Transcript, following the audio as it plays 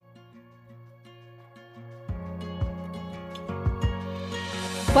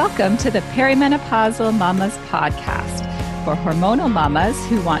Welcome to the Perimenopausal Mamas podcast for hormonal mamas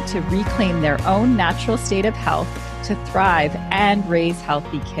who want to reclaim their own natural state of health to thrive and raise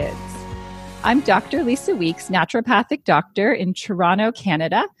healthy kids. I'm Dr. Lisa Weeks, naturopathic doctor in Toronto,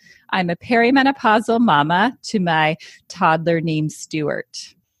 Canada. I'm a perimenopausal mama to my toddler named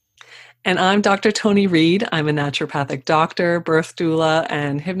Stuart. And I'm Dr. Toni Reed. I'm a naturopathic doctor, birth doula,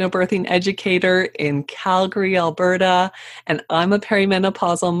 and hypnobirthing educator in Calgary, Alberta. And I'm a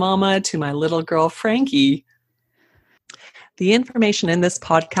perimenopausal mama to my little girl, Frankie. The information in this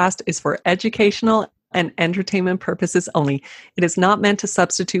podcast is for educational and entertainment purposes only. It is not meant to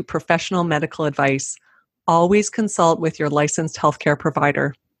substitute professional medical advice. Always consult with your licensed healthcare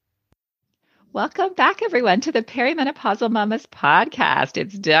provider. Welcome back, everyone, to the Perimenopausal Mamas podcast.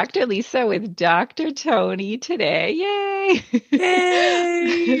 It's Dr. Lisa with Dr. Toni today. Yay!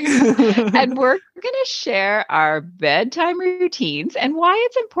 Yay! And we're going to share our bedtime routines and why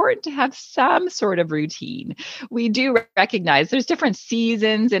it's important to have some sort of routine. We do recognize there's different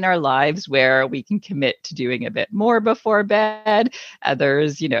seasons in our lives where we can commit to doing a bit more before bed.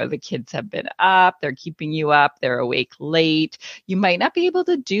 Others, the kids have been up, they're keeping you up, they're awake late. You might not be able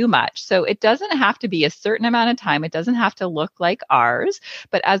to do much. So it doesn't have to be a certain amount of time. It doesn't have to look like ours.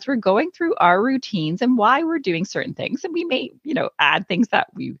 But as we're going through our routines and why we're doing certain things, and we may, add things that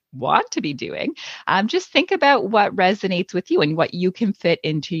we want to be doing, just think about what resonates with you and what you can fit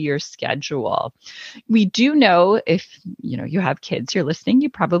into your schedule. We do know if, you have kids, you're listening, you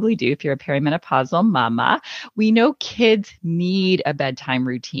probably do if you're a perimenopausal mama. We know kids need a bedtime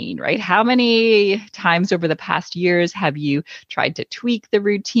routine, right? How many times over the past years have you tried to tweak the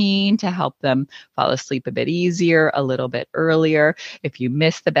routine to help them fall asleep a bit easier, a little bit earlier? If you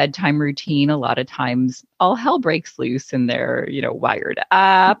miss the bedtime routine, a lot of times all hell breaks loose and they're, wired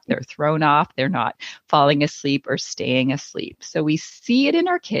up, they're thrown off, they're not falling asleep or staying asleep. So we see it in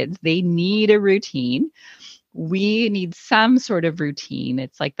our kids. They need a routine. We need some sort of routine.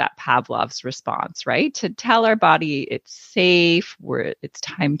 It's like that Pavlov's response, right? To tell our body it's safe, it's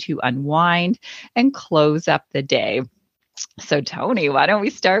time to unwind and close up the day. So Toni, why don't we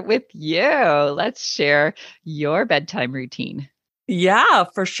start with you? Let's share your bedtime routine. Yeah,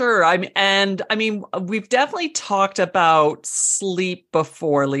 for sure. We've definitely talked about sleep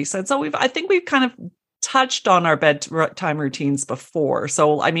before, Lisa. And so I think we've kind of touched on our bedtime routines before.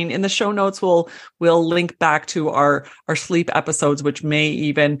 So, in the show notes, we'll link back to our sleep episodes, which may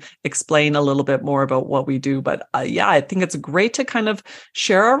even explain a little bit more about what we do. But I think it's great to kind of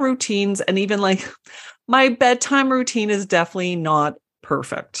share our routines. And even my bedtime routine is definitely not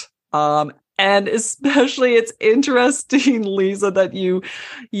perfect. And especially it's interesting, Lisa, that you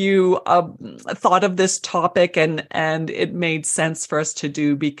thought of this topic and it made sense for us to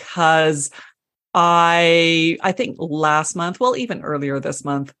do, because I think last month, well, even earlier this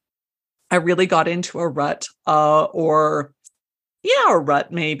month, I really got into a rut, a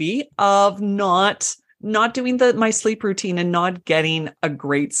rut maybe, of not doing my sleep routine and not getting a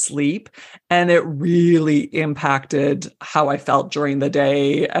great sleep. And it really impacted how I felt during the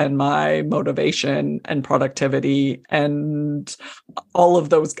day and my motivation and productivity and all of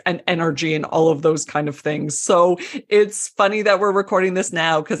those, and energy and all of those kind of things. So it's funny that we're recording this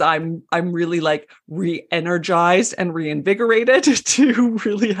now, because I'm really re-energized and reinvigorated to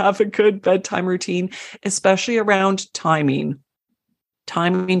really have a good bedtime routine, especially around timing.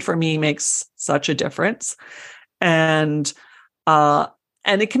 Timing for me makes such a difference. And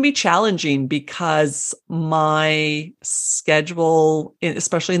it can be challenging because my schedule,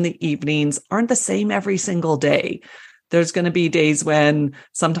 especially in the evenings, aren't the same every single day. There's going to be days when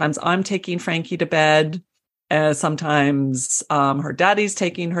sometimes I'm taking Frankie to bed, sometimes her daddy's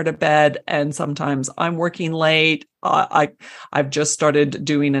taking her to bed, and sometimes I'm working late. I've just started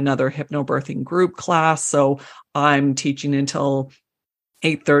doing another hypnobirthing group class, so I'm teaching until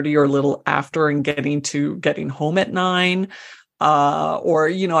 8:30 or a little after and getting home at 9.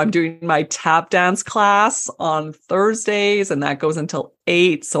 I'm doing my tap dance class on Thursdays, and that goes until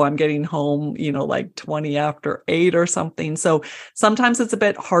 8. So I'm getting home, 20 after 8 or something. So sometimes it's a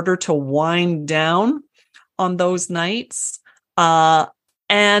bit harder to wind down on those nights. And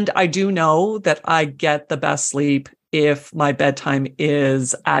I do know that I get the best sleep if my bedtime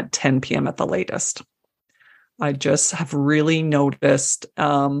is at 10 p.m. at the latest. I just have really noticed,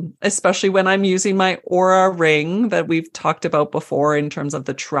 especially when I'm using my Aura ring that we've talked about before in terms of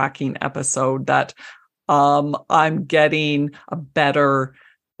the tracking episode, that I'm getting a better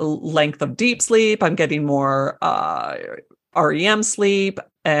length of deep sleep. I'm getting more REM sleep,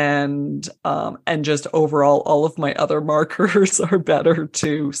 and just overall, all of my other markers are better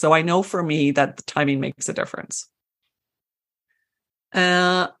too. So I know for me that the timing makes a difference.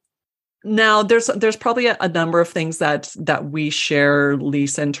 Uh, Now there's probably a number of things that we share,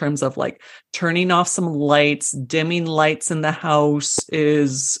 Lisa, in terms of like turning off some lights, dimming lights in the house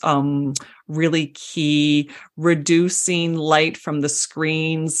is really key, reducing light from the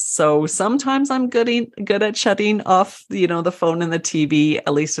screens. So sometimes I'm good at shutting off, the phone and the TV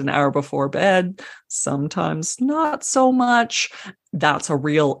at least an hour before bed. Sometimes not so much. That's a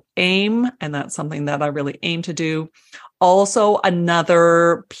real aim, and that's something that I really aim to do. Also,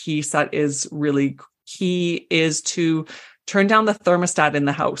 another piece that is really key is to turn down the thermostat in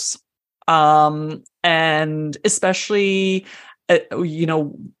the house. And especially,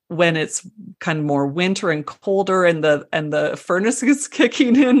 when it's kind of more winter and colder and the furnace is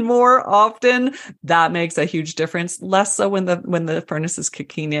kicking in more often, that makes a huge difference. Less so when the furnace is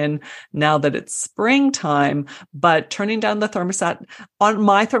kicking in now that it's springtime, but turning down the thermostat on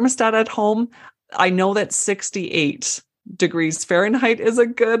my thermostat at home, I know that 68 degrees Fahrenheit is a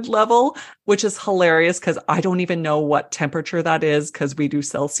good level, which is hilarious because I don't even know what temperature that is because we do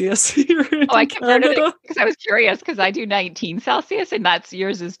Celsius here in I converted Canada. it because I was curious because I do 19 Celsius and that's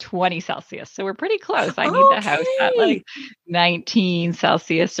yours is 20 Celsius. So we're pretty close. I need the house at Okay. like 19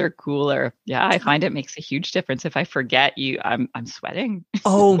 Celsius or cooler. Yeah, I find it makes a huge difference. If I forget I'm sweating.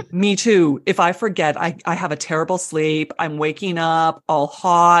 Oh, me too. If I forget, I have a terrible sleep. I'm waking up all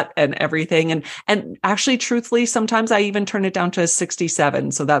hot and everything. And actually, truthfully, sometimes I even turn it down to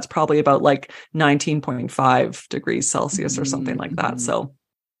 67. So that's probably about like 19.5 degrees Celsius or something like that. Mm-hmm. So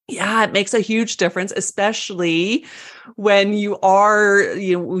yeah, it makes a huge difference, especially when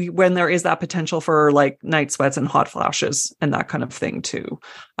when there is that potential for like night sweats and hot flashes and that kind of thing too.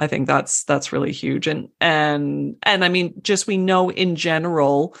 I think that's really huge. And I mean, just we know in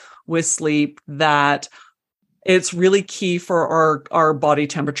general with sleep that it's really key for our body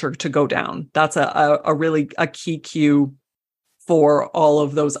temperature to go down. That's a really a key cue for all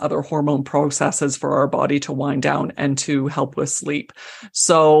of those other hormone processes for our body to wind down and to help with sleep.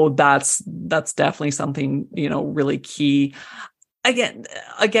 So that's definitely something, really key. Again,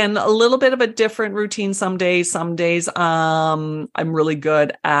 a little bit of a different routine some days. Some days, I'm really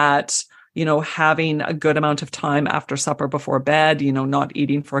good at, having a good amount of time after supper before bed, not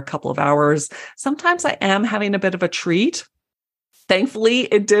eating for a couple of hours. Sometimes I am having a bit of a treat. Thankfully,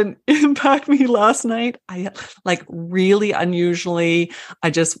 it didn't impact me last night. I like really unusually,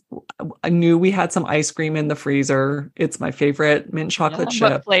 I knew we had some ice cream in the freezer. It's my favorite mint Yeah. chocolate What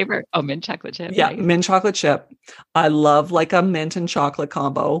chip. flavor? Oh, mint chocolate chip. Yeah, Nice. mint chocolate chip. I love like a mint and chocolate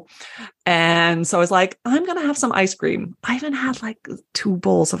combo. And so I was like, I'm going to have some ice cream. I even had like 2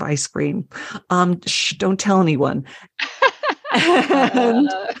 bowls of ice cream. Don't tell anyone. And,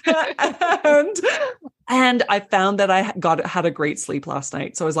 Uh, and and I found that I had a great sleep last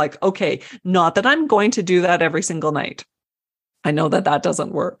night. So I was like, okay, not that I'm going to do that every single night. I know that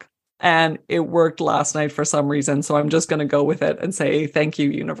doesn't work. And it worked last night for some reason. So I'm just going to go with it and say, thank you,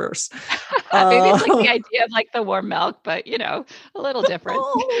 universe. maybe it's like Uh, the idea of like the warm milk, but a little different.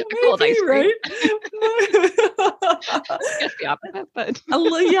 oh, A cold ice cream. maybe, I guess the opposite, but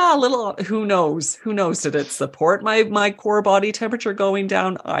yeah, a little, who knows? Who knows? Did it support my core body temperature going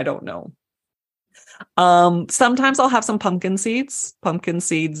down? I don't know. Sometimes I'll have some pumpkin seeds. Pumpkin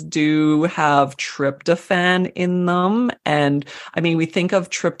seeds do have tryptophan in them. And I mean, we think of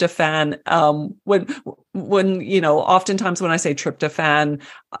tryptophan, oftentimes when I say tryptophan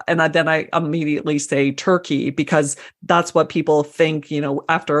then I immediately say turkey because that's what people think,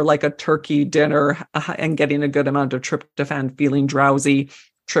 after like a turkey dinner and getting a good amount of tryptophan, feeling drowsy.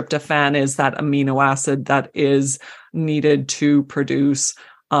 Tryptophan is that amino acid that is needed to produce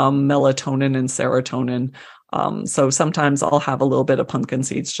melatonin and serotonin. So sometimes I'll have a little bit of pumpkin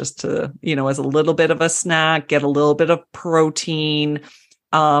seeds just to, as a little bit of a snack, get a little bit of protein,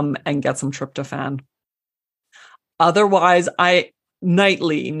 and get some tryptophan. Otherwise,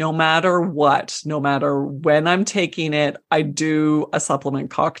 nightly, no matter when I'm taking it, I do a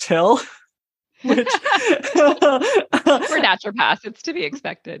supplement cocktail, which we're naturopaths. It's to be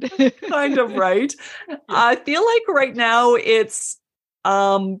expected. kind of right. I feel like right now it's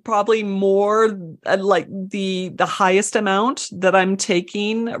probably more like the highest amount that I'm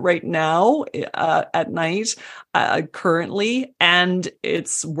taking right now at night currently, and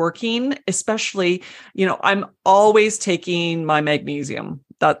it's working. Especially, I'm always taking my magnesium.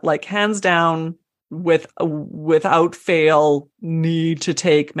 That like hands down without fail need to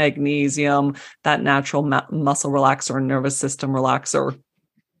take magnesium, that natural muscle relaxer, nervous system relaxer.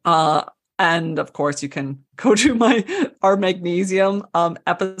 And of course, you can go to our magnesium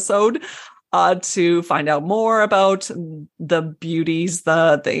episode. to find out more about the beauties,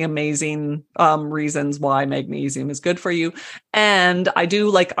 the amazing reasons why magnesium is good for you. And I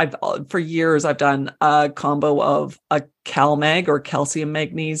do for years, I've done a combo of a CalMag or calcium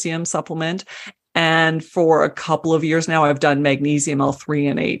magnesium supplement. And for a couple of years now, I've done magnesium L3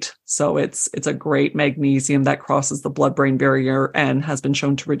 and 8. So it's a great magnesium that crosses the blood-brain barrier and has been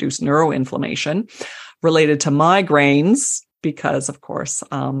shown to reduce neuroinflammation related to migraines because, of course,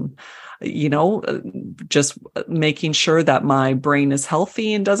 just making sure that my brain is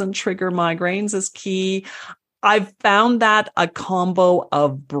healthy and doesn't trigger migraines is key. I've found that a combo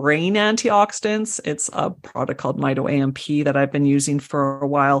of brain antioxidants, it's a product called Mito AMP that I've been using for a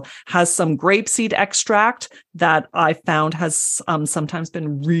while, has some grapeseed extract that I found has sometimes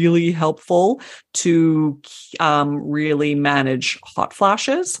been really helpful to really manage hot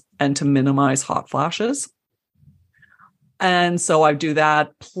flashes and to minimize hot flashes. And so I do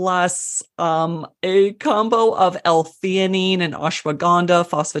that plus a combo of L-theanine and ashwagandha,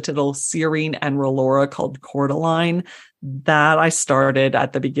 phosphatidylserine, and Relora called Cordyline that I started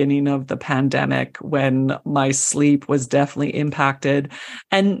at the beginning of the pandemic when my sleep was definitely impacted.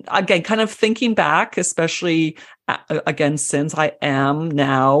 And again, kind of thinking back, especially again, since I am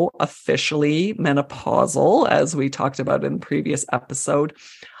now officially menopausal, as we talked about in the previous episode,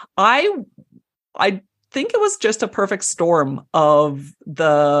 I think it was just a perfect storm of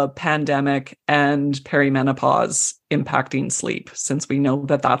the pandemic and perimenopause impacting sleep, since we know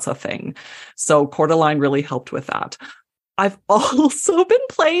that that's a thing. So Cordyline really helped with that. I've also been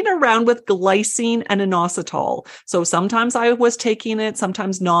playing around with glycine and inositol. So sometimes I was taking it,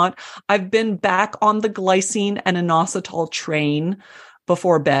 sometimes not. I've been back on the glycine and inositol train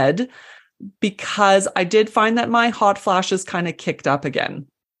before bed because I did find that my hot flashes kind of kicked up again.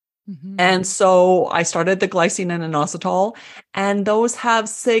 Mm-hmm. And so I started the glycine and inositol, and those have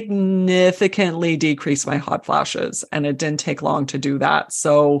significantly decreased my hot flashes. And it didn't take long to do that.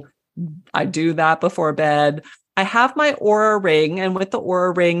 So I do that before bed. I have my Aura Ring, and with the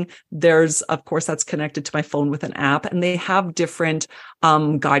Aura Ring, there's, of course, that's connected to my phone with an app, and they have different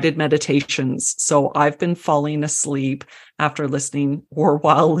guided meditations. So I've been falling asleep after listening or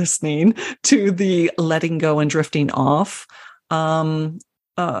while listening to the letting go and drifting off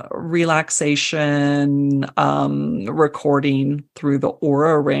relaxation recording through the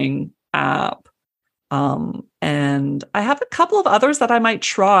Aura Ring app. And I have a couple of others that I might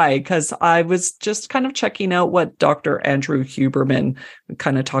try because I was just kind of checking out what Dr. Andrew Huberman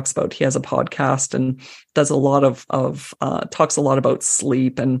kind of talks about. He has a podcast and does a lot of talks a lot about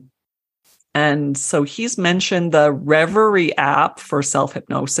sleep. And so he's mentioned the Reverie app for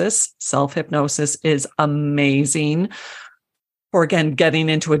self-hypnosis. Self-hypnosis is amazing for, again, getting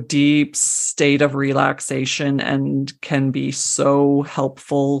into a deep state of relaxation and can be so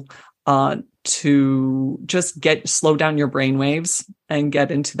helpful to just slow down your brain waves and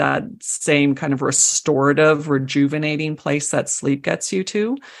get into that same kind of restorative, rejuvenating place that sleep gets you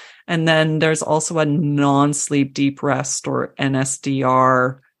to. And then there's also a non-sleep deep rest or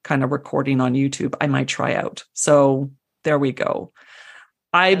NSDR kind of recording on YouTube I might try out. So there we go.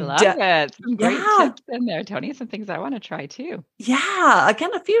 I love it. Some great tips in there, Toni. Some things I want to try too. Yeah.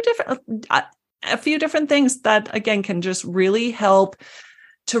 Again, a few different things that, again, can just really help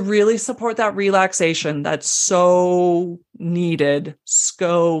to really support that relaxation that's so needed,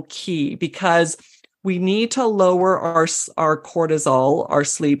 so key, because we need to lower our cortisol, our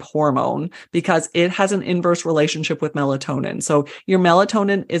sleep hormone, because it has an inverse relationship with melatonin. So your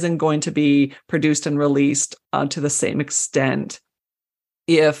melatonin isn't going to be produced and released to the same extent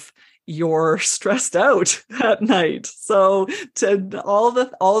if you're stressed out at night. So all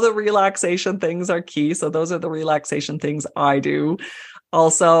the relaxation things are key. So those are the relaxation things I do.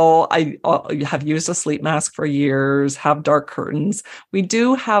 Also, I have used a sleep mask for years, have dark curtains. We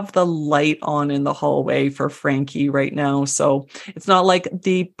do have the light on in the hallway for Frankie right now. So it's not like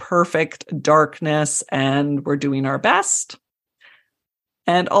the perfect darkness, and we're doing our best.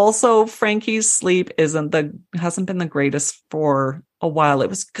 And also Frankie's sleep hasn't been the greatest for a while. It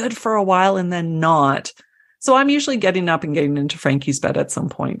was good for a while and then not. So I'm usually getting up and getting into Frankie's bed at some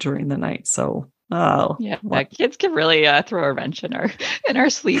point during the night. So kids can really throw a wrench in our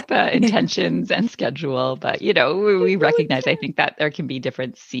sleep intentions and schedule. But we recognize, I think, that there can be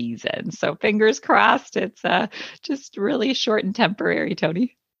different seasons. So fingers crossed, it's just really short and temporary,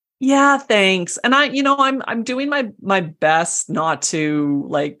 Toni. Yeah, thanks. And I'm doing my best not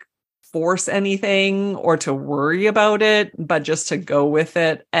to force anything or to worry about it, but just to go with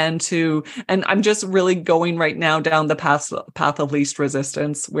it and I'm just really going right now down the path of least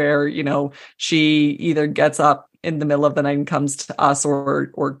resistance where, she either gets up in the middle of the night and comes to us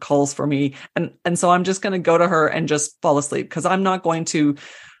or calls for me. And so I'm just going to go to her and just fall asleep, because I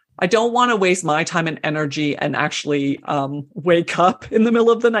don't want to waste my time and energy and actually wake up in the middle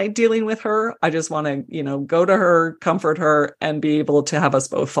of the night dealing with her. I just want to, go to her, comfort her, and be able to have us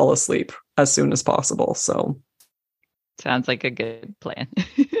both fall asleep as soon as possible. So sounds like a good plan.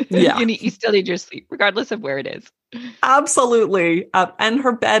 Yeah. You still need your sleep, regardless of where it is. Absolutely. And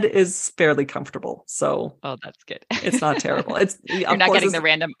her bed is fairly comfortable. So that's good. It's not terrible. You're not getting the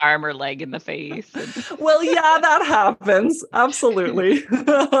random arm or leg in the face. Well, yeah, that happens. Absolutely.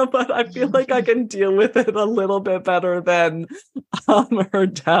 But I feel like I can deal with it a little bit better than her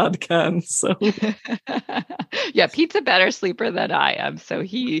dad can. So yeah, Pete's a better sleeper than I am. So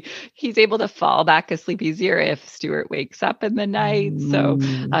he's able to fall back asleep easier if Stuart wakes up in the night. So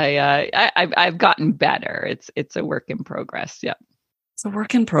I've gotten better. It's a work in progress. Yeah. It's a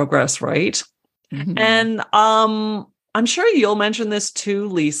work in progress, right? Mm-hmm. And I'm sure you'll mention this too,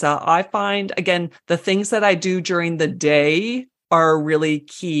 Lisa. I find, again, the things that I do during the day are really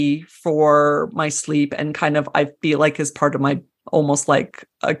key for my sleep, and kind of, I feel like, is part of my, almost like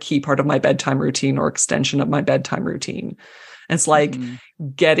a key part of my bedtime routine or extension of my bedtime routine. It's like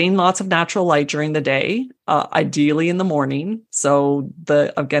getting lots of natural light during the day, ideally in the morning. So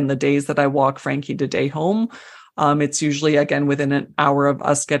the days that I walk Frankie to day home, it's usually, again, within an hour of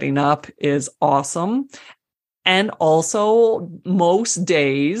us getting up, is awesome. And also, most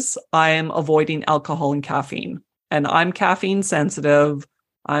days I am avoiding alcohol and caffeine. And I'm caffeine sensitive.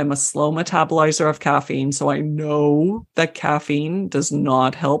 I'm a slow metabolizer of caffeine. So I know that caffeine does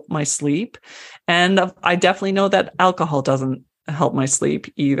not help my sleep. And I definitely know that alcohol doesn't help my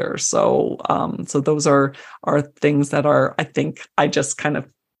sleep either. So those are things that are, I think I just kind of,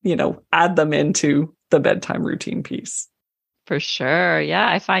 add them into the bedtime routine piece. For sure. Yeah,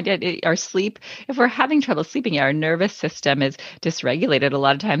 I find our sleep, if we're having trouble sleeping, our nervous system is dysregulated. A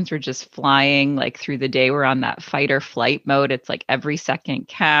lot of times we're just flying like through the day. We're on that fight or flight mode. It's like every second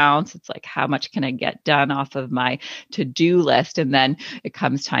counts. It's like, how much can I get done off of my to-do list? And then it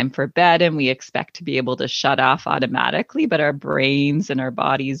comes time for bed and we expect to be able to shut off automatically, but our brains and our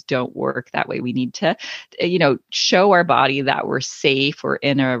bodies don't work that way. We need to, show our body that we're safe, we're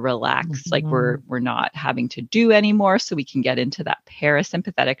in a relaxed, like we're not having to do anymore, so we can get into that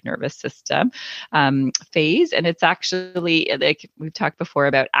parasympathetic nervous system phase. And it's actually, like we've talked before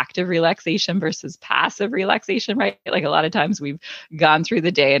about active relaxation versus passive relaxation, right? Like a lot of times we've gone through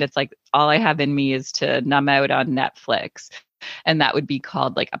the day and it's like, all I have in me is to numb out on Netflix. And that would be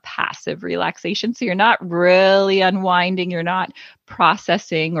called like a passive relaxation. So you're not really unwinding. You're not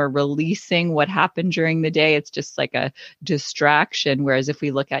processing or releasing what happened during the day. It's just like a distraction. Whereas if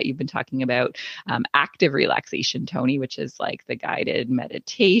we look at, you've been talking about active relaxation, Toni, which is like the guided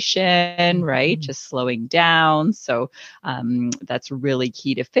meditation, right? Just slowing down. So that's really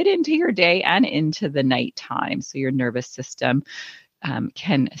key to fit into your day and into the nighttime. So your nervous system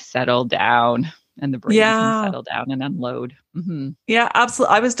can settle down. And the brain can settle down and unload. Mm-hmm. Yeah,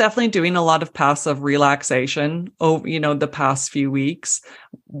 absolutely. I was definitely doing a lot of passive relaxation over, the past few weeks,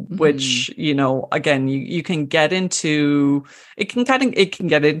 which, again, you can get into, it can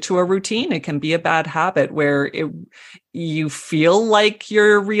get into a routine. It can be a bad habit where you feel like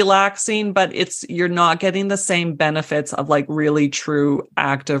you're relaxing, but you're not getting the same benefits of like really true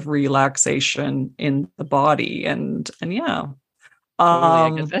active relaxation in the body. And yeah.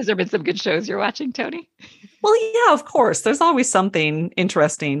 Has there been some good shows you're watching, Toni? Well, yeah, of course. There's always something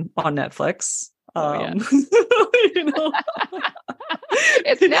interesting on Netflix.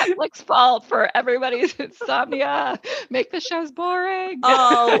 It's Netflix's fault for everybody's insomnia. Make the shows boring.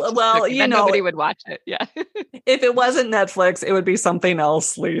 Oh, well, nobody would watch it. Yeah. If it wasn't Netflix, it would be something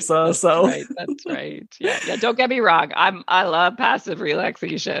else, Lisa. That's right. Yeah. Don't get me wrong. I love passive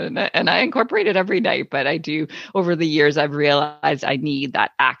relaxation and I incorporate it every night, but I do, over the years, I've realized I need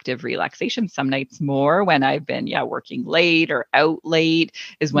that active relaxation. Some nights more when I've been, working late or out late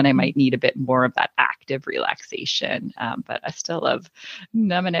is when I might need a bit more of that active relaxation. But I still love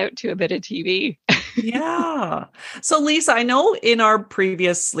numbing out to a bit of TV. Yeah. So Lisa, I know in our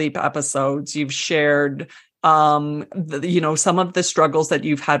previous sleep episodes, you've shared, some of the struggles that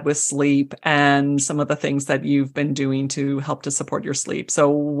you've had with sleep and some of the things that you've been doing to help to support your sleep.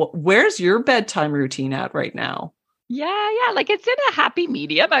 So where's your bedtime routine at right now? Yeah. Like it's in a happy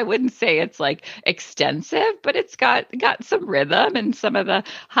medium. I wouldn't say it's like extensive, but it's got some rhythm and some of the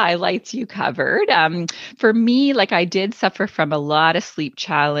highlights you covered. For me, like I did suffer from a lot of sleep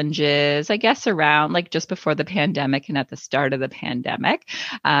challenges, I guess around like just before the pandemic and at the start of the pandemic.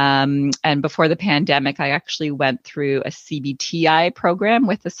 And before the pandemic, I actually went through a CBTI program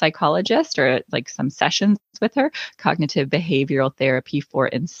with a psychologist or like some sessions with her, cognitive behavioral therapy for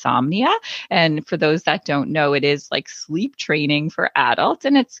insomnia. And for those that don't know, it is like sleep training for adults.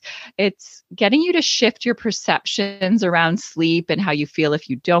 And it's getting you to shift your perceptions around sleep and how you feel if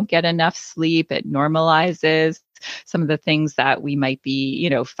you don't get enough sleep. It normalizes some of the things that we might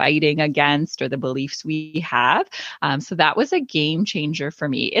be, fighting against or the beliefs we have. So that was a game changer for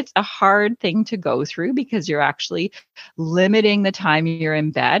me. It's a hard thing to go through because you're actually limiting the time you're in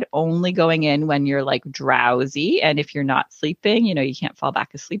bed, only going in when you're like drowsy. And if you're not sleeping, you can't fall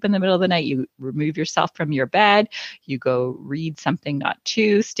back asleep in the middle of the night. You remove yourself from your bed, you go read something not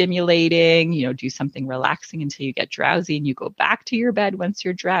too stimulating, do something relaxing until you get drowsy and you go back to your bed once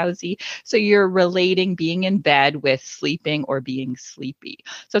you're drowsy. So you're relating being in bed with sleeping or being sleepy.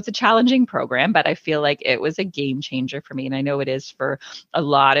 So it's a challenging program, but I feel like it was a game changer for me. And I know it is for a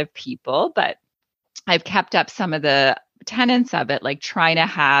lot of people, but I've kept up some of the tenets of it, like trying to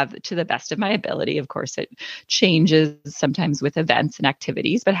have to the best of my ability. Of course, it changes sometimes with events and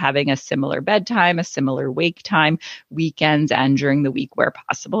activities, but having a similar bedtime, a similar wake time, weekends and during the week where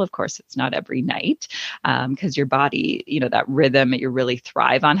possible. Of course, it's not every night because your body, that rhythm, you really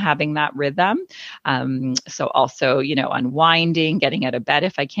thrive on having that rhythm. So also, unwinding, getting out of bed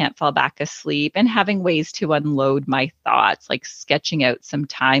if I can't fall back asleep, and having ways to unload my thoughts, like sketching out some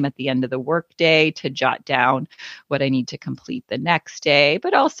time at the end of the workday to jot down what I need to complete the next day,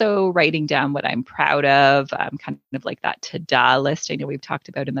 but also writing down what I'm proud of, kind of like that to-do list I know we've talked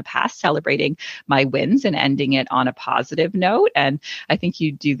about in the past, celebrating my wins and ending it on a positive note. And I think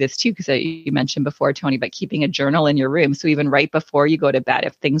you do this too, because you mentioned before, Toni, but keeping a journal in your room. So even right before you go to bed,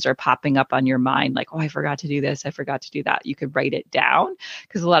 if things are popping up on your mind, like, oh, I forgot to do this, I forgot to do that, you could write it down.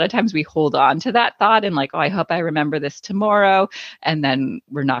 Because a lot of times we hold on to that thought and like, oh, I hope I remember this tomorrow. And then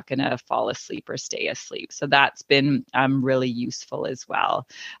we're not going to fall asleep or stay asleep. So that's been really useful as well.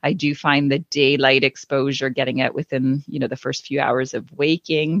 I do find the daylight exposure, getting out within, the first few hours of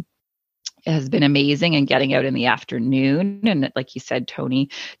waking, has been amazing, and getting out in the afternoon. And like you said, Toni,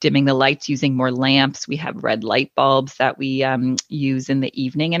 dimming the lights, using more lamps. We have red light bulbs that we use in the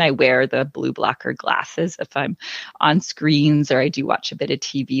evening. And I wear the blue blocker glasses if I'm on screens or I do watch a bit of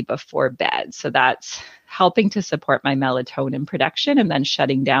TV before bed. So that's helping to support my melatonin production, and then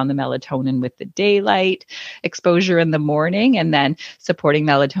shutting down the melatonin with the daylight exposure in the morning, and then supporting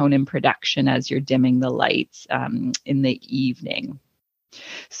melatonin production as you're dimming the lights in the evening.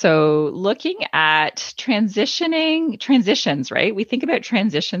 So looking at transitions, right? We think about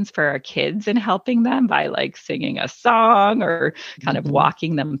transitions for our kids and helping them by like singing a song or kind of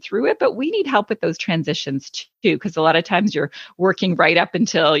walking them through it. But we need help with those transitions too, because a lot of times you're working right up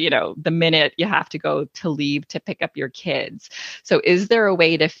until, the minute you have to go to leave to pick up your kids. So is there a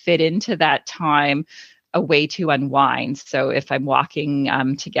way to fit into that time a way to unwind? So if I'm walking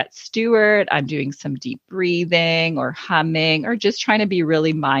to get Stuart, I'm doing some deep breathing or humming, or just trying to be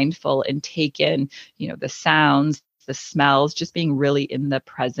really mindful and take in, the sounds, the smells, just being really in the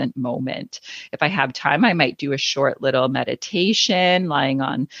present moment. If I have time, I might do a short little meditation, lying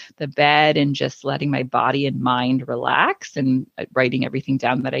on the bed and just letting my body and mind relax, and writing everything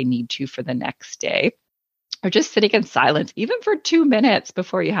down that I need to for the next day. Or just sitting in silence, even for 2 minutes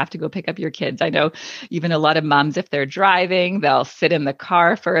before you have to go pick up your kids. I know even a lot of moms, if they're driving, they'll sit in the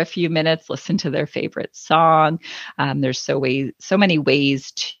car for a few minutes, listen to their favorite song. There's so many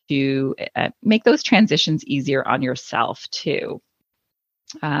ways to make those transitions easier on yourself too.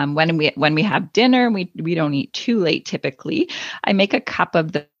 When we have dinner, we don't eat too late typically. I make a cup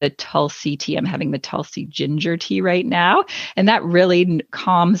of the Tulsi tea. I'm having the Tulsi ginger tea right now, and that really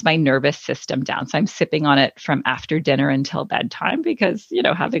calms my nervous system down. So I'm sipping on it from after dinner until bedtime, because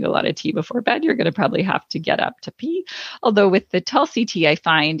having a lot of tea before bed, you're going to probably have to get up to pee. Although with the Tulsi tea, I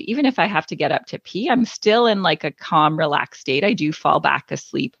find even if I have to get up to pee, I'm still in like a calm, relaxed state. I do fall back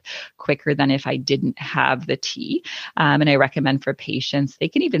asleep quicker than if I didn't have the tea. And I recommend for patients, they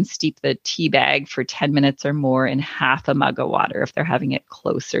can even steep the tea bag for 10 minutes or more in half a mug of water if they're having it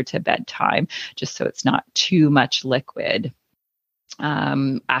closer to bedtime, just so it's not too much liquid.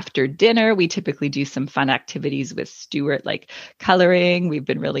 After dinner, we typically do some fun activities with Stuart, like coloring. We've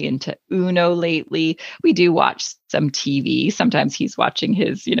been really into Uno lately. We do watch some TV. Sometimes he's watching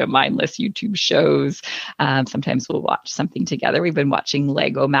his, mindless YouTube shows. Sometimes we'll watch something together. We've been watching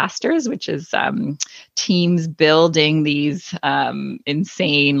Lego Masters, which is teams building these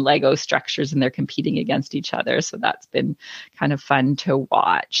insane Lego structures, and they're competing against each other. So that's been kind of fun to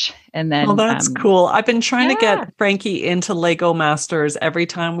watch. And then, oh, that's cool. I've been trying to get Frankie into Lego Masters. Every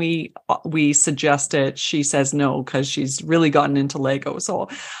time we suggest it, she says no because she's really gotten into Lego. So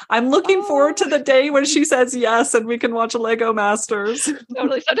I'm looking forward to the day when she says yes and we can watch a Lego Masters.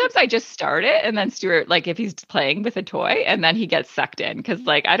 Totally. Sometimes I just start it and then Stuart, like if he's playing with a toy and then he gets sucked in because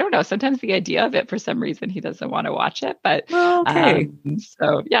I don't know, sometimes the idea of it, for some reason, he doesn't want to watch it. But okay.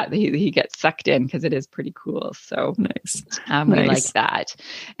 So yeah, he gets sucked in because it is pretty cool. So nice. We like that.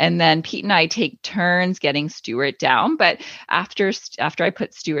 And then Pete and I take turns getting Stuart down. But after I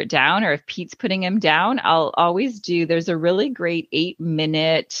put Stuart down, or if Pete's putting him down, I'll always there's a really great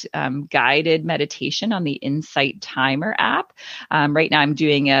 8-minute guided meditation on the Insight Timer app. Right now I'm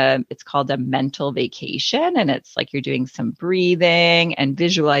doing it's called a mental vacation. And it's like you're doing some breathing and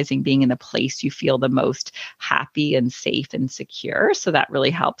visualizing being in the place you feel the most happy and safe and secure. So that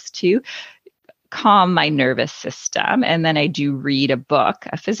really helps too. Calm my nervous system. And then I do read a book,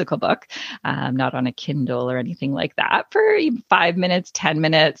 a physical book, not on a Kindle or anything like that, for 5 minutes, 10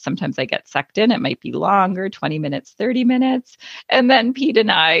 minutes. Sometimes I get sucked in. It might be longer, 20 minutes, 30 minutes. And then Pete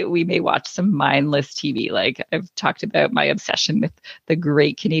and we may watch some mindless TV. Like I've talked about my obsession with the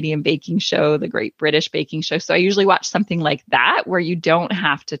Great Canadian Baking Show, the Great British Baking Show. So I usually watch something like that where you don't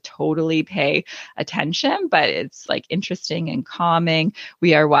have to totally pay attention, but it's like interesting and calming.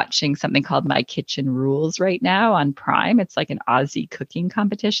 We are watching something called My Kitchen Rules right now on Prime. It's like an Aussie cooking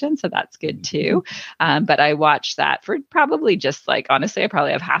competition, so that's good too. But I watch that for probably just honestly, I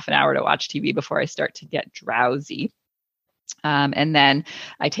probably have half an hour to watch TV before I start to get drowsy. And then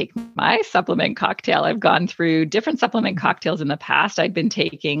I take my supplement cocktail. I've gone through different supplement cocktails in the past. I'd been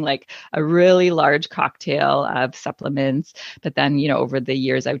taking a really large cocktail of supplements, but then, over the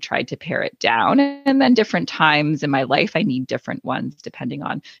years, I've tried to pare it down. And then different times in my life, I need different ones depending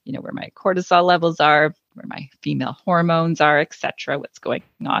on, where my cortisol levels are, where my female hormones are, et cetera, what's going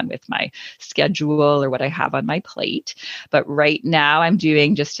on with my schedule or what I have on my plate. But right now I'm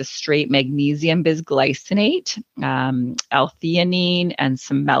doing just a straight magnesium bisglycinate, L-theanine, and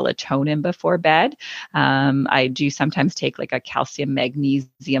some melatonin before bed. I do sometimes take a calcium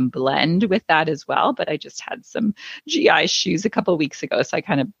magnesium blend with that as well, but I just had some GI issues a couple of weeks ago, so I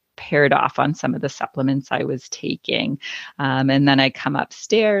kind of paired off on some of the supplements I was taking. And then I come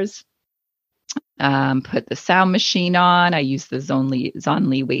upstairs, put the sound machine on. I use the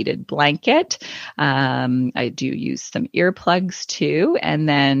Zonly weighted blanket. I do use some earplugs too. And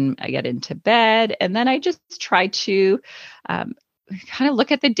then I get into bed, and then I just try to kind of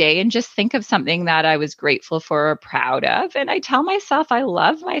look at the day and just think of something that I was grateful for or proud of. And I tell myself I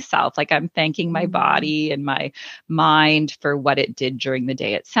love myself. I'm thanking my body and my mind for what it did during the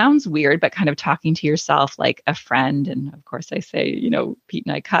day. It sounds weird, but kind of talking to yourself like a friend. And of course I say, Pete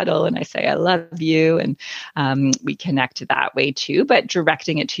and I cuddle and I say, I love you. And we connect that way too, but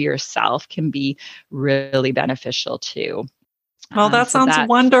directing it to yourself can be really beneficial too. Oh, that sounds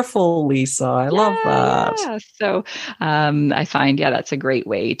wonderful, Lisa. I love that. Yeah. So I find, that's a great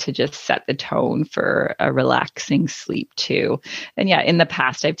way to just set the tone for a relaxing sleep too. And in the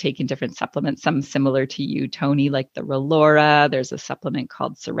past, I've taken different supplements, some similar to you, Toni, like the Relora. There's a supplement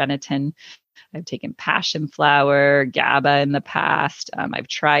called Serenitin. I've taken passion flower, GABA in the past. I've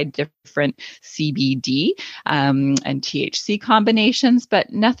tried different CBD and THC combinations,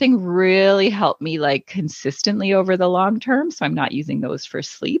 but nothing really helped me consistently over the long term. So I'm not using those for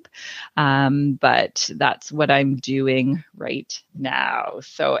sleep. But that's what I'm doing right now.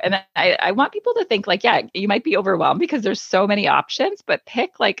 So, and I want people to think you might be overwhelmed because there's so many options, but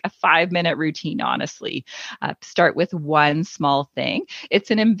pick a 5-minute routine, honestly. Start with one small thing.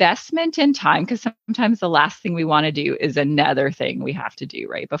 It's an investment in time, because sometimes the last thing we want to do is another thing we have to do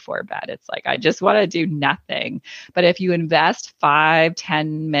right before bed. It's I just want to do nothing. But if you invest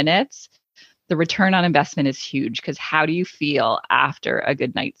 5-10 minutes, the return on investment is huge, because how do you feel after a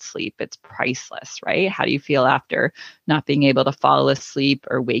good night's sleep? It's priceless, right? How do you feel after not being able to fall asleep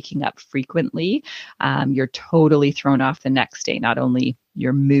or waking up frequently? You're totally thrown off the next day, not only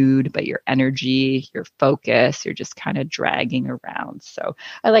your mood, but your energy, your focus. You're just kind of dragging around. So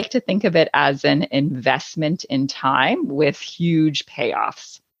I like to think of it as an investment in time with huge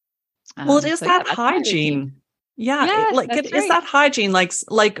payoffs. Well, it is that hygiene. Yeah, Yes, that's is right. that hygiene?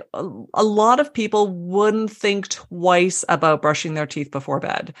 A lot of people wouldn't think twice about brushing their teeth before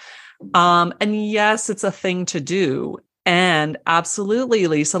bed. And yes, it's a thing to do. And absolutely,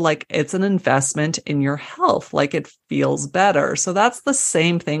 Lisa, like it's an investment in your health. Like it feels better. So that's the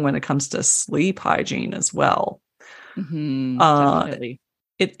same thing when it comes to sleep hygiene as well. Uh, Definitely.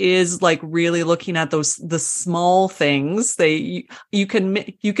 it is like really looking at the small things. You could,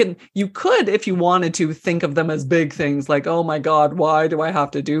 if you wanted to, think of them as big things like, oh my God, why do I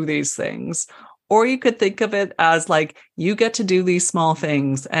have to do these things? Or you could think of it as like you get to do these small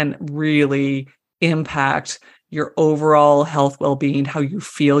things and really impact your overall health, well-being, how you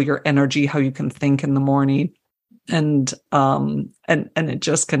feel, your energy, how you can think in the morning. And it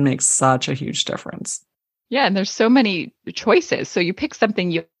just can make such a huge difference. Yeah, and there's so many choices. So you pick something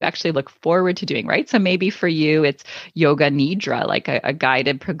you actually look forward to doing, right? So maybe for you, it's yoga nidra, like a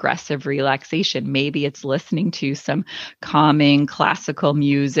guided progressive relaxation. Maybe it's listening to some calming classical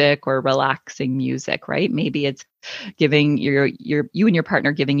music or relaxing music, right? Maybe it's giving you and your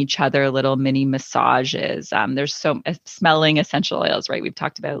partner giving each other little mini massages. There's smelling essential oils, right? We've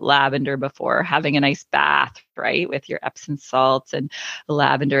talked about lavender before, having a nice bath, right, with your Epsom salts and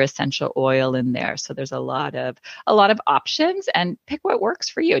lavender essential oil in there. So there's a lot of options, and pick what works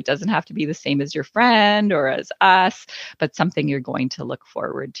for you. It doesn't have to be the same as your friend or as us, but something you're going to look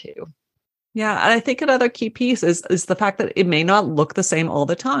forward to. Yeah, and I think another key piece is the fact that it may not look the same all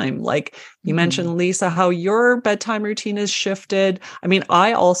the time. Like you Mhm. mentioned, Lisa, how your bedtime routine is shifted. I mean,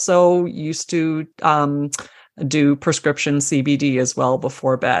 I also used to do prescription CBD as well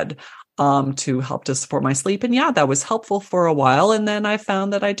before bed to help to support my sleep. And yeah, that was helpful for a while. And then I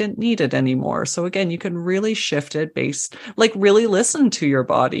found that I didn't need it anymore. So again, you can really shift it based, like really listen to your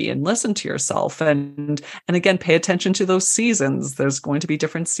body and listen to yourself. And again, pay attention to those seasons. There's going to be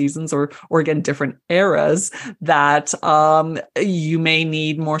different seasons or again, different eras that you may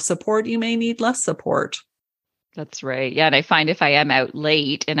need more support. You may need less support. That's right. Yeah. And I find if I am out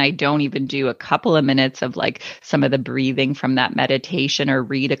late and I don't even do a couple of minutes of like some of the breathing from that meditation or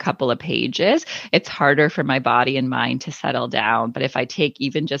read a couple of pages, it's harder for my body and mind to settle down. But if I take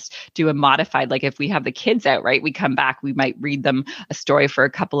even just do a modified, like if we have the kids out, right, we come back, we might read them a story for a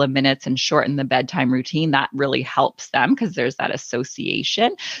couple of minutes and shorten the bedtime routine. That really helps them because there's that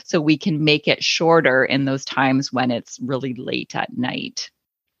association. So we can make it shorter in those times when it's really late at night.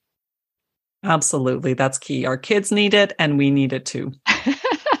 Absolutely. That's key. Our kids need it and we need it too.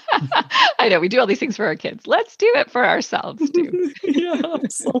 I know we do all these things for our kids. Let's do it for ourselves too. Yeah,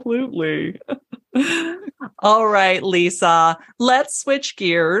 absolutely. All right, Lisa, let's switch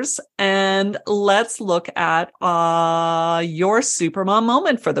gears and let's look at your supermom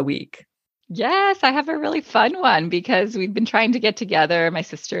moment for the week. Yes, I have a really fun one because we've been trying to get together, my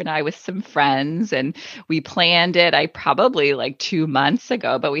sister and I, with some friends, and we planned it. I probably like 2 months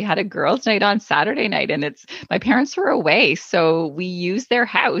ago, but we had a girls' night on Saturday night, and it's my parents were away, so we used their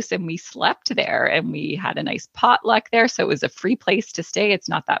house and we slept there, and we had a nice potluck there. So it was a free place to stay. It's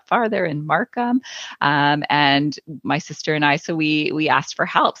not that far there in Markham, and my sister and I, so we asked for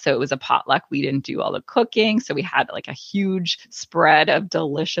help. So it was a potluck. We didn't do all the cooking, so we had like a huge spread of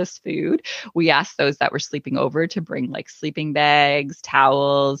delicious food. We asked those that were sleeping over to bring like sleeping bags,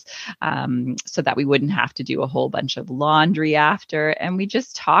 towels, so that we wouldn't have to do a whole bunch of laundry after. And we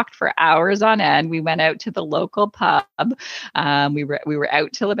just talked for hours on end. We went out to the local pub. We were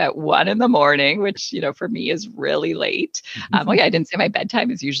out till about 1 a.m, which for me is really late. Oh yeah, I didn't say my bedtime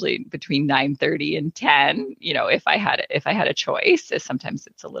is usually between 9:30 and 10. If I had a choice, sometimes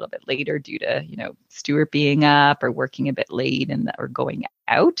it's a little bit later due to Stuart being up or working a bit late or going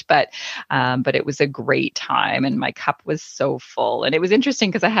out. But it was a great time and my cup was so full. And it was interesting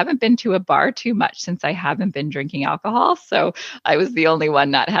because I haven't been to a bar too much since I haven't been drinking alcohol. So I was the only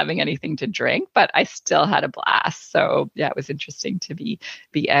one not having anything to drink, but I still had a blast. So yeah, it was interesting to be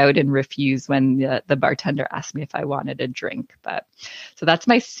out and refuse when the bartender asked me if I wanted a drink. But so that's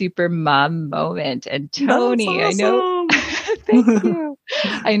my super mom moment. And That's Toni, I know, thank awesome. you.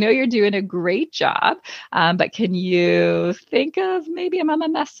 I know you're doing a great job, but can you think of maybe a mama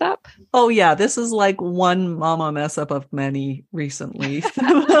mess up? Oh yeah, this is like one mama mess up of many recently.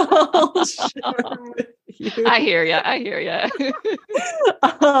 I'll share with I you. hear you. I hear you.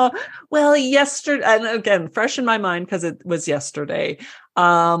 Uh, well, yesterday, and again, fresh in my mind because it was yesterday.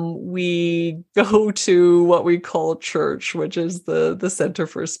 We go to what we call church, which is the Center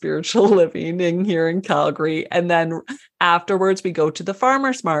for Spiritual Living here in Calgary, and then afterwards we go to the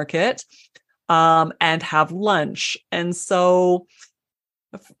farmers market, and have lunch. And so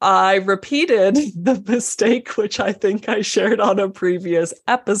I repeated the mistake, which I think I shared on a previous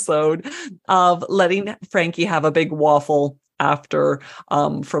episode, of letting Frankie have a big waffle after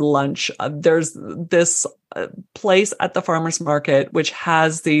for lunch. There's this place at the farmer's market which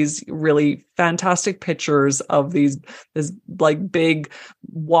has these really fantastic pictures of this like big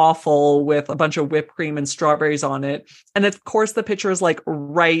waffle with a bunch of whipped cream and strawberries on it, and of course the picture is like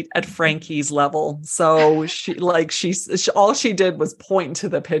right at Frankie's level, so she all she did was point to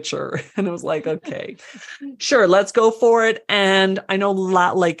the picture, and it was like, okay, sure, let's go for it. And I know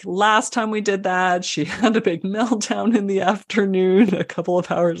last time we did that, she had a big meltdown in the afternoon a couple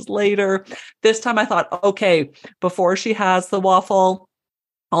of hours later. This time I thought, okay, before she has the waffle,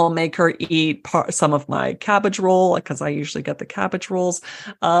 I'll make her eat some of my cabbage roll, because I usually get the cabbage rolls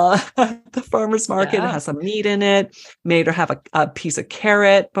at the farmer's market. Yeah. It has some meat in it. Made her have a piece of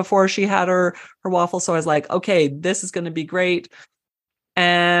carrot before she had her waffle. So I was like, okay, this is going to be great.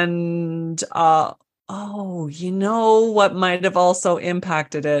 And you know what might have also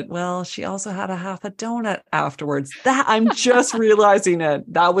impacted it? Well, she also had a half a donut afterwards. That I'm just realizing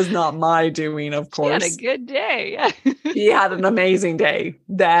it. That was not my doing, of course. She had a good day. She had an amazing day.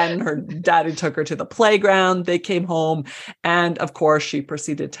 Then her daddy took her to the playground. They came home. And of course, she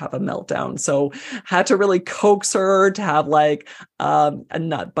proceeded to have a meltdown. So had to really coax her to have like a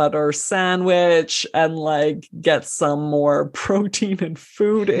nut butter sandwich and like get some more protein and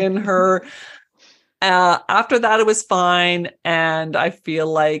food in her. After that, it was fine. And I feel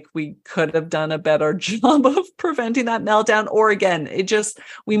like we could have done a better job of preventing that meltdown. Or again,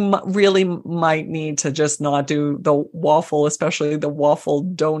 we really might need to just not do the waffle, especially the waffle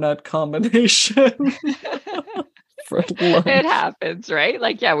donut combination. It happens, right?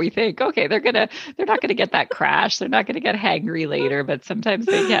 Like, yeah, we think, okay, they're not gonna get that crash. They're not gonna get hangry later, but sometimes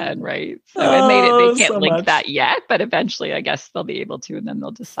they can, right? So they can't link that yet, but eventually I guess they'll be able to, and then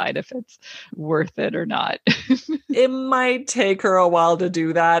they'll decide if it's worth it or not. It might take her a while to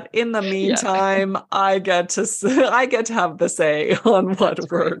do that. In the meantime, yeah. I get to have the say on what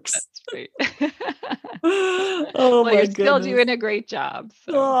works. That's great. Oh, well, you're still doing a great job.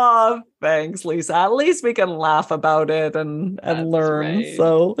 So. Oh, thanks, Lisa. At least we can laugh about it and learn. Right.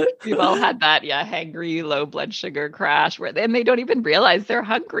 So we've all had that, hangry, low blood sugar crash and they don't even realize they're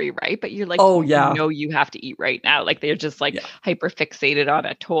hungry, right? But you're like, oh yeah, you have to eat right now. Like they're just like hyper fixated on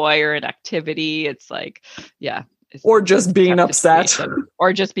a toy or an activity. It's like, yeah. Or just being upset.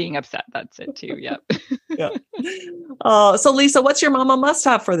 Or just being upset. That's it too. Yep. Yeah. So Lisa, what's your mama must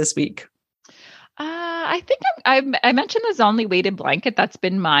have for this week? I think I mentioned the Zonly weighted blanket. That's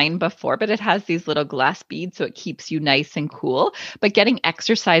been mine before, but it has these little glass beads, so it keeps you nice and cool. But getting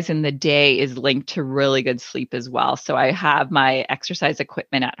exercise in the day is linked to really good sleep as well. So I have my exercise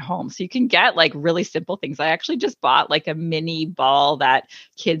equipment at home. So you can get like really simple things. I actually just bought like a mini ball that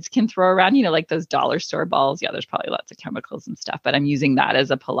kids can throw around, like those dollar store balls. Yeah, there's probably lots of chemicals and stuff, but I'm using that as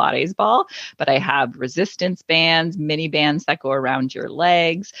a Pilates ball. But I have resistance bands, mini bands that go around your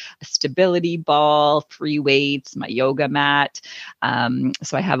legs, a stability ball, free weights, my yoga mat.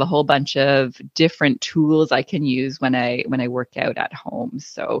 So I have a whole bunch of different tools I can use when I work out at home.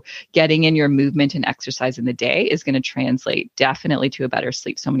 So getting in your movement and exercise in the day is going to translate definitely to a better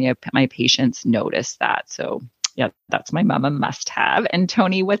sleep. So many of my patients notice that. So yeah, that's my mama must have. And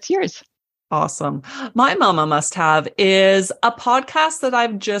Toni, what's yours? Awesome. My mama must have is a podcast that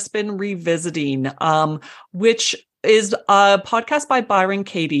I've just been revisiting, which is a podcast by Byron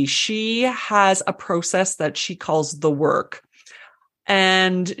Katie. She has a process that she calls The Work.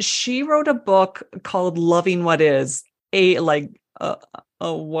 And she wrote a book called Loving What Is, a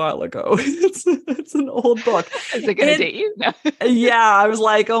while ago. It's an old book. Is it going to date you? No. Yeah, I was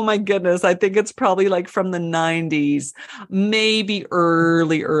like, oh my goodness. I think it's probably like from the 90s, maybe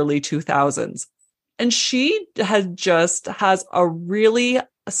early 2000s. And she has a really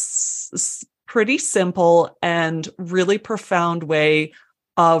pretty simple and really profound way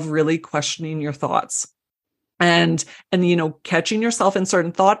of really questioning your thoughts and catching yourself in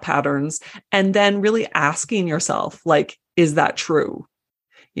certain thought patterns and then really asking yourself, like, is that true?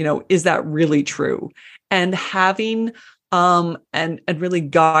 Is that really true? And having and really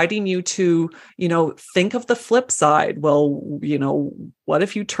guiding you to, think of the flip side. Well, what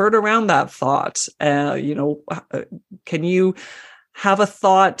if you turn around that thought? Can you have a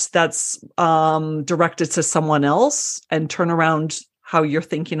thought that's directed to someone else and turn around how you're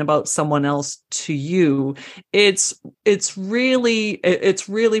thinking about someone else to you? It's really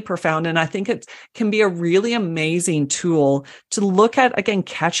profound. And I think it can be a really amazing tool to look at, again,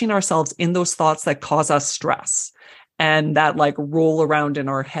 catching ourselves in those thoughts that cause us stress and that like roll around in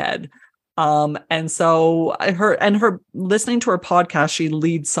our head. And so her listening to her podcast, she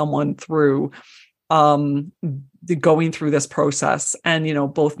leads someone through going through this process,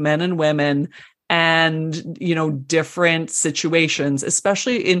 and, both men and women, and, different situations,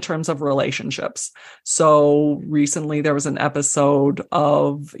 especially in terms of relationships. So recently there was an episode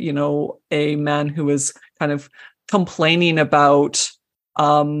of, a man who was kind of complaining about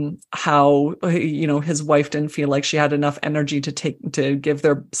how, his wife didn't feel like she had enough energy to give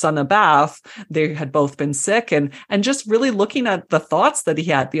their son a bath. They had both been sick, and just really looking at the thoughts that he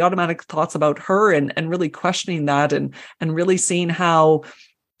had, the automatic thoughts about her, and really questioning that, and really seeing how,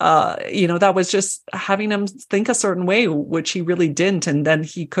 that was just having him think a certain way, which he really didn't. And then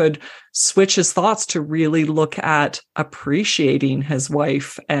he could switch his thoughts to really look at appreciating his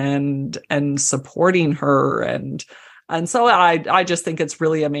wife and supporting her. And so I just think it's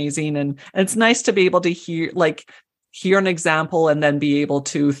really amazing. And it's nice to be able to hear an example and then be able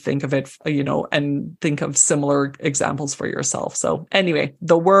to think of it, and think of similar examples for yourself. So anyway,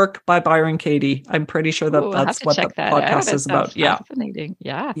 The Work by Byron Katie. I'm pretty sure that's what the podcast is about. Yeah. Fascinating.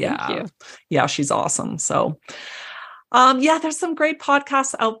 Yeah. Thank you. Yeah. She's awesome. So, there's some great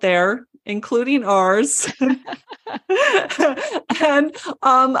podcasts out there, including ours. And,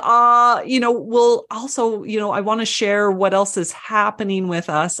 we'll also, I want to share what else is happening with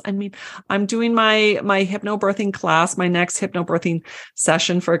us. I mean, I'm doing my hypnobirthing class, my next hypnobirthing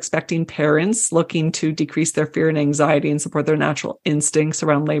session for expecting parents looking to decrease their fear and anxiety and support their natural instincts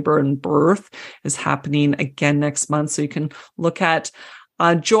around labor and birth is happening again next month. So you can look at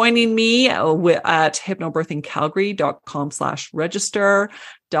joining me at hypnobirthingcalgary.com/register.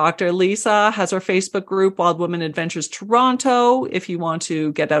 Dr. Lisa has her Facebook group, Wild Women Adventures Toronto. If you want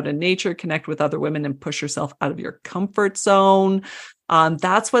to get out in nature, connect with other women, and push yourself out of your comfort zone.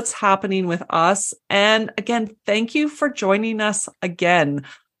 That's what's happening with us. And again, thank you for joining us again.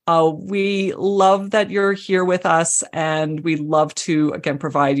 We love that you're here with us, and we love to, again,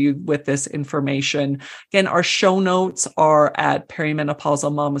 provide you with this information. Again, our show notes are at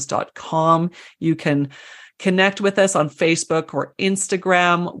perimenopausalmamas.com. You can connect with us on Facebook or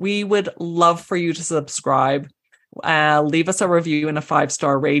Instagram. We would love for you to subscribe. Leave us a review and a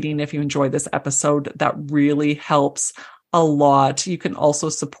 5-star rating if you enjoyed this episode. That really helps a lot. You can also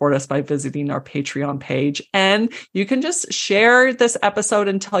support us by visiting our Patreon page, and you can just share this episode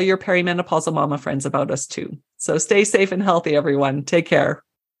and tell your perimenopausal mama friends about us too. So stay safe and healthy, everyone. Take care.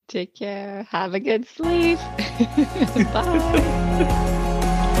 Take care. Have a good sleep. Bye.